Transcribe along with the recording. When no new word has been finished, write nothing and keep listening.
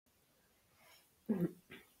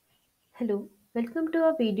Hello, welcome to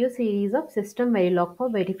a video series of System Verilog for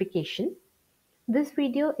verification. This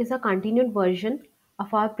video is a continued version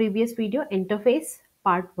of our previous video interface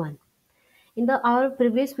part 1. In our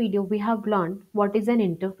previous video we have learned what is an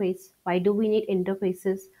interface, why do we need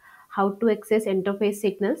interfaces, how to access interface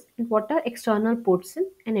signals and what are external ports in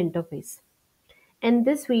an interface. In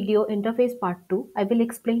this video interface part 2, I will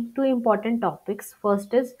explain two important topics.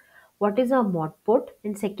 First is what is a mod port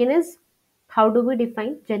and second is how do we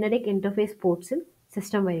define generic interface ports in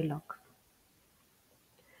System Verilog.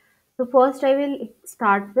 So first I will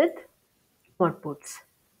start with mod ports.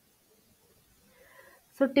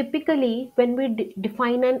 So typically when we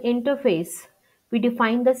define an interface, we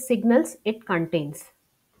define the signals it contains.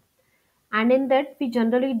 And in that we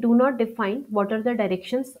generally do not define what are the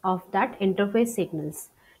directions of that interface signals,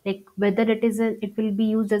 like whether it will be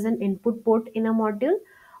used as an input port in a module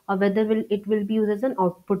or whether it will be used as an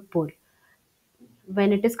output port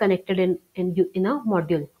when it is connected in a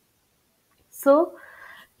module. So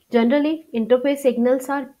generally interface signals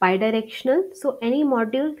are bidirectional, so any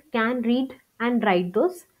module can read and write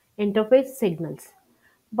those interface signals.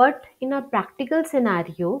 But in a practical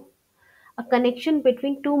scenario, a connection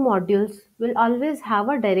between two modules will always have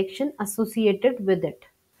a direction associated with it.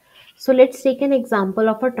 So let's take an example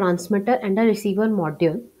of a transmitter and a receiver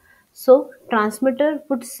module. So transmitter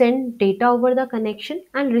would send data over the connection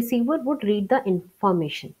and receiver would read the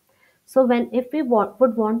information. So when if we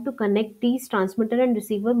would want to connect these transmitter and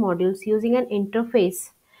receiver modules using an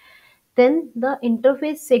interface, then the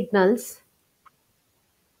interface signals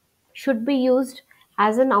should be used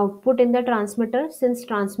as an output in the transmitter, since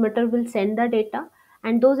transmitter will send the data,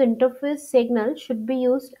 and those interface signals should be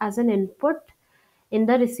used as an input in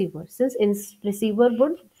the receiver, since receiver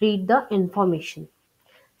would read the information.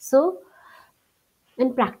 So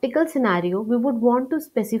in practical scenario we would want to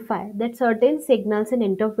specify that certain signals in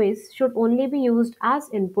interface should only be used as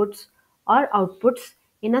inputs or outputs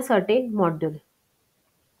in a certain module.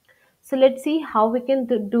 So let's see how we can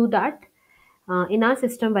do that in our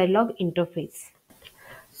system verilog interface.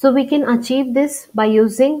 So we can achieve this by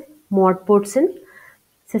using Modports in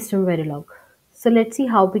System Verilog. So let's see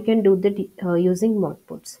how we can do that using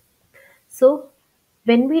Modports. So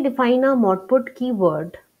when we define a Modport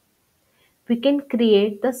keyword, we can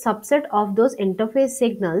create the subset of those interface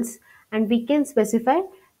signals and we can specify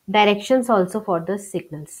directions also for the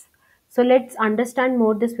signals. So let's understand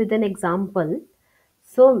more this with an example.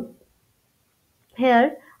 So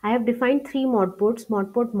here I have defined three mod ports: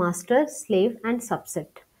 mod port master, slave and subset.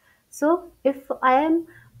 So if I am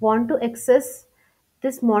want to access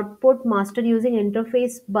this mod port master using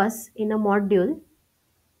interface bus in a module,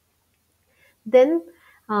 then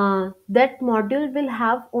that module will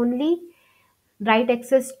have only write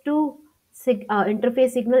access to interface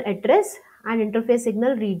signal address and interface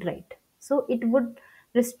signal read write. So it would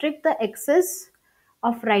restrict the access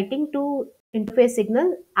of writing to interface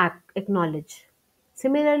signal acknowledge.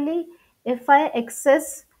 Similarly, if I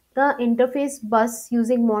access the interface bus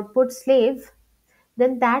using modport slave,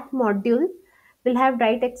 then that module will have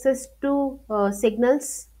write access to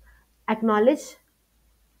signals acknowledge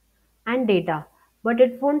and data, but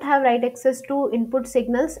it won't have write access to input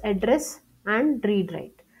signals address and read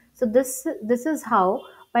write. So this is how,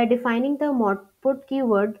 by defining the modput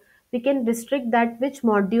keyword, we can restrict that which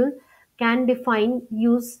module can define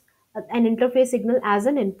use an interface signal as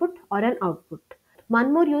an input or an output.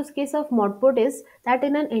 One more use case of modput is that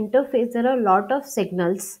in an interface there are a lot of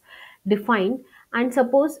signals defined, and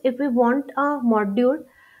suppose if we want a module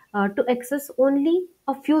to access only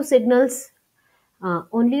a few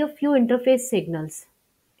interface signals.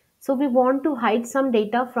 So we want to hide some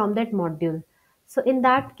data from that module. So in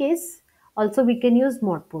that case, also we can use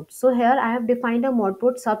modport. So here I have defined a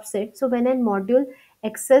modport subset. So when a module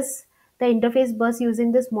access the interface bus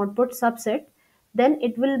using this modport subset, then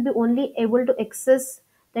it will be only able to access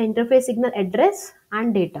the interface signal address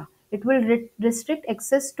and data. It will restrict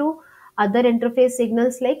access to other interface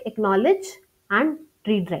signals like acknowledge and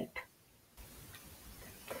read write.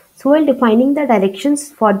 So while defining the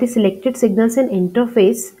directions for the selected signals in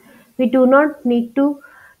interface, we do not need to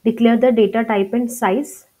declare the data type and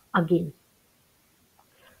size again.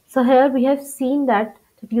 So here we have seen that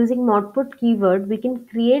using modput keyword, we can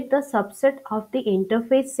create the subset of the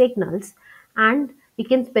interface signals and we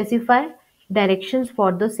can specify directions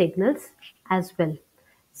for the signals as well.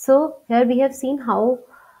 So here we have seen how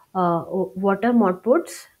what are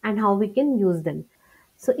modports and how we can use them.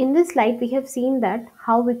 So in this slide, we have seen that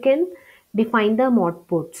how we can define the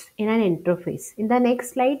modports in an interface. In the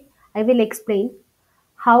next slide, I will explain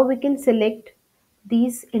how we can select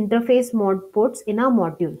these interface modports in a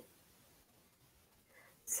module.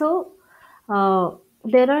 So uh,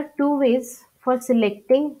 there are two ways for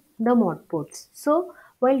selecting the mod ports. So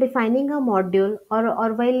while defining a module,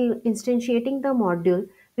 or while instantiating the module,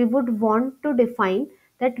 we would want to define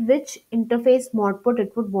that which interface mod port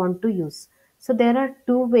it would want to use. So there are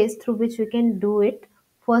two ways through which we can do it.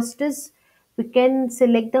 First is we can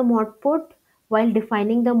select the mod port while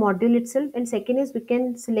defining the module itself, and second is we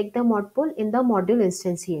can select the mod port in the module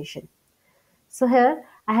instantiation. So here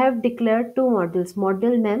I have declared two modules,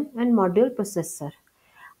 module mem and module processor.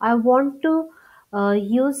 I want to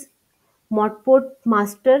use Modport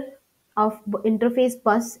master of interface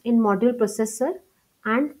bus in module processor,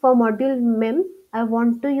 and for module mem I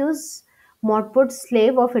want to use Modport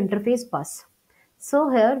slave of interface bus. So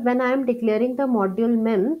here when I am declaring the module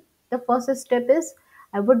mem, the first step is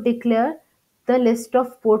I would declare the list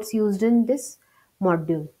of ports used in this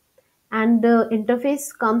module, and the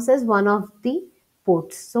interface comes as one of the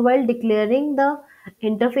ports. So while declaring the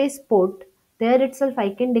interface port, there itself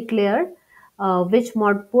I can declare which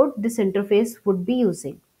mod port this interface would be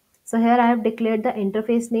using. So here I have declared the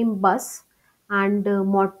interface name bus, and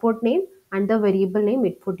mod port name and the variable name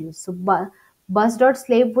it would use. So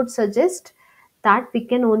bus.slave would suggest that we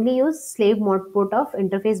can only use slave mod port of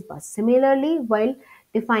interface bus. Similarly, while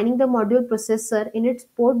defining the module processor, in its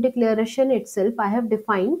port declaration itself, I have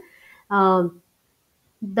defined um,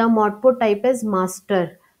 the modport type as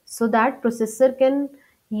master, so that processor can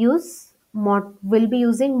use will be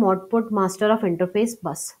using modport master of interface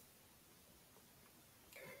bus.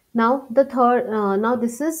 Now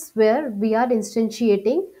this is where we are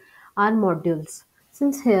instantiating our modules.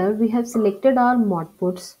 Since here we have selected our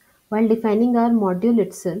modports while defining our module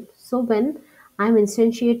itself, so when I am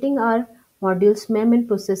instantiating our modules mem and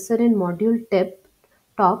processor in module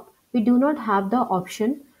top, we do not have the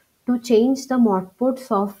option to change the modports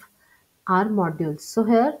of our modules. So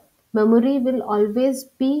here memory will always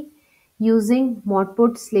be using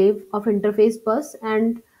modport slave of interface bus,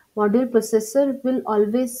 and module processor will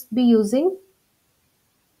always be using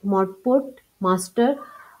Modport master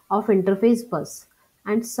of interface bus.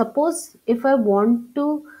 And suppose if I want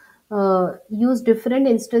to use different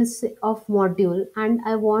instance of module, and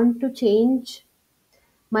I want to change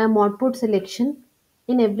my Modport selection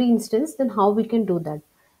in every instance, then how we can do that?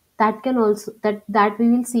 That we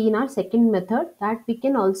will see in our second method, that we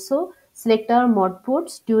can also select our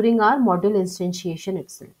Modports during our module instantiation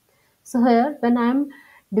itself. So here when I am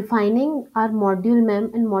defining our module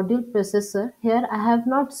mem and module processor, here I have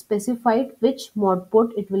not specified which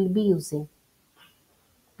Modport it will be using.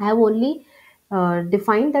 I have only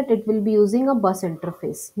defined that it will be using a bus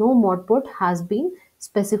interface. No Modport has been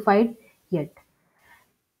specified yet.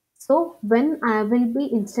 So when I will be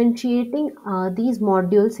instantiating these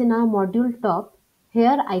modules in our module top,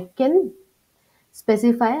 here I can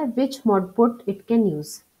specify which modput it can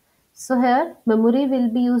use. So here memory will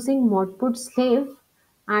be using modput slave,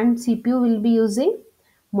 and CPU will be using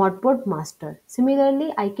modput master.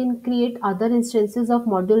 Similarly, I can create other instances of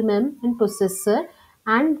module mem and processor,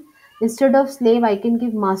 and instead of slave I can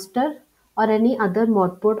give master or any other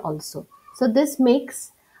modput also. So this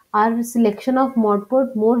makes our selection of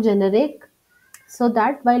modput more generic, so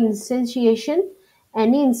that while instantiation,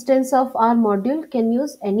 any instance of our module can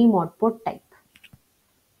use any modput type.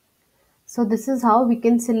 So this is how we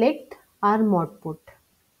can select our modput.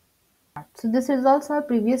 So this resolves our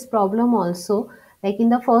previous problem also. Like in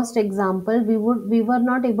the first example, we were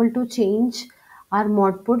not able to change our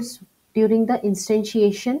modputs during the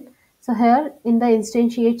instantiation. So here in the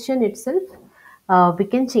instantiation itself, we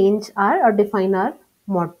can change our or define our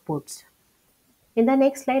modputs. In the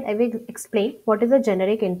next slide, I will explain what is a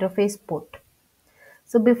generic interface port.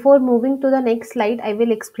 So before moving to the next slide, I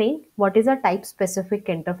will explain what is a type specific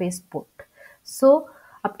interface port. So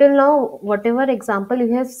up till now, whatever example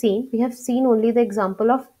we have seen only the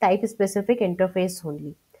example of type specific interface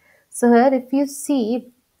only. So here if you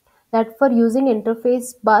see that for using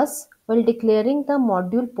interface bus while declaring the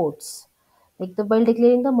module ports, while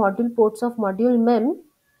declaring the module ports of module mem,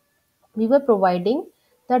 we were providing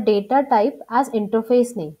the data type as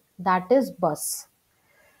interface name, that is bus.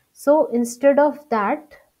 So instead of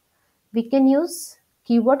that, we can use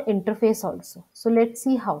keyword interface also. So let's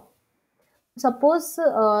see how. Suppose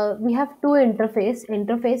we have two interface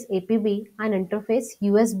APB and interface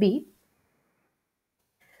USB.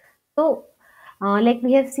 So like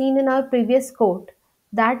we have seen in our previous code,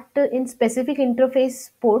 that in specific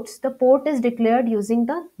interface ports, the port is declared using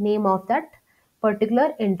the name of that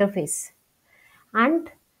particular interface.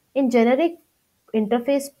 And in generic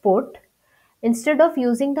interface port, instead of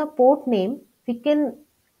using the port name, we can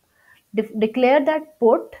declare that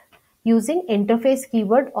port using interface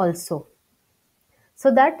keyword also. so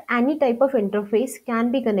that any type of interface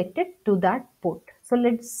can be connected to that port. So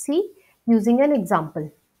let's see using an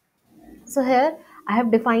example. So here I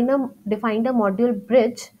have defined a module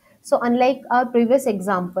bridge. So unlike our previous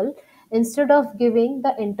example, instead of giving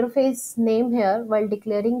the interface name here while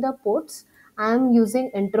declaring the ports, I am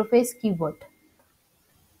using interface keyword.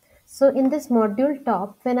 So in this module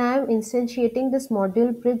top, when I am instantiating this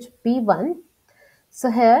module bridge B1, so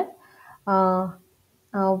here uh,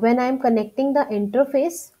 when I am connecting the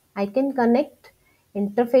interface, I can connect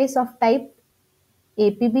interface of type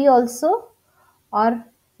APB also, or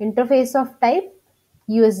interface of type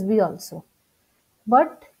USB also.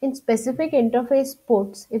 But in specific interface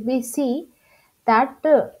ports, if we see that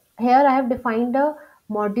here I have defined a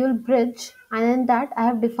module bridge, and in that I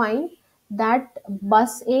have defined that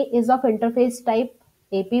bus A is of interface type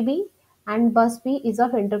APB and bus B is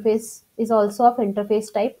also of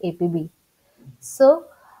interface type APB. So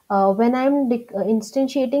when I'm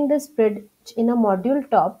instantiating this bridge in a module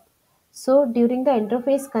top, so during the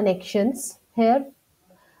interface connections here,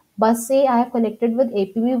 bus A I have connected with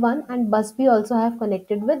APB1 and bus B also I have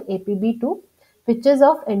connected with APB2, which is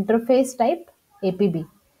of interface type APB.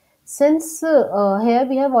 Since here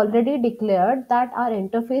we have already declared that our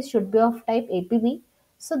interface should be of type APB,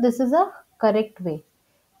 so this is a correct way.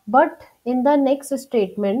 But in the next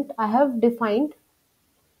statement, I have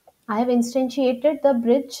instantiated the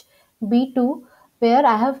bridge B2 where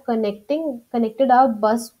I have connected our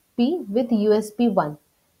bus B with USB1,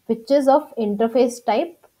 which is of interface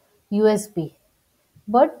type USB.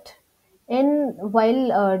 But in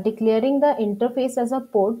while declaring the interface as a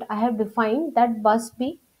port, I have defined that bus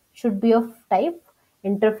B should be of type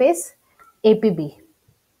interface APB.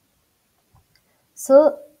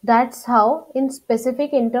 So that's how in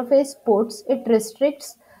specific interface ports it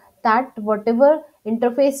restricts that whatever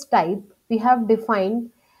interface type we have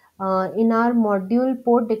defined in our module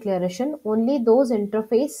port declaration, only those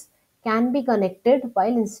interface can be connected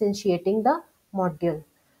while instantiating the module.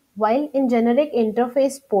 While in generic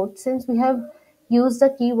interface port, since we have used the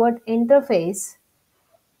keyword interface,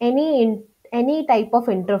 any type of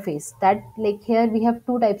interface, that like here we have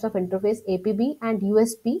two types of interface, APB and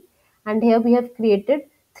USB, and here we have created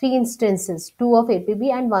three instances, two of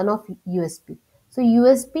APB and one of USB. So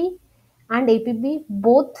USB and APB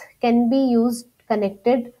both can be used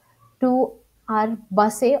connected to our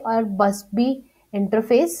bus A or bus B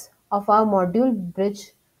interface of our module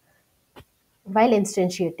bridge while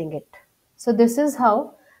instantiating it. So this is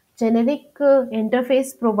how generic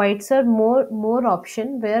interface provides a more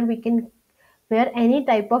option where we can where any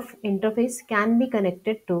type of interface can be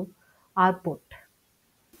connected to our port.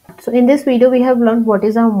 So in this video we have learned what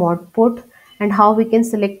is our mod port and how we can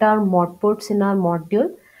select our mod ports in our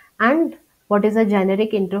module, and what is a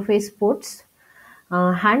generic interface ports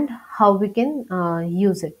and how we can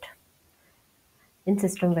use it in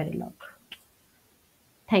System Verilog.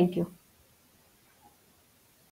 Thank you.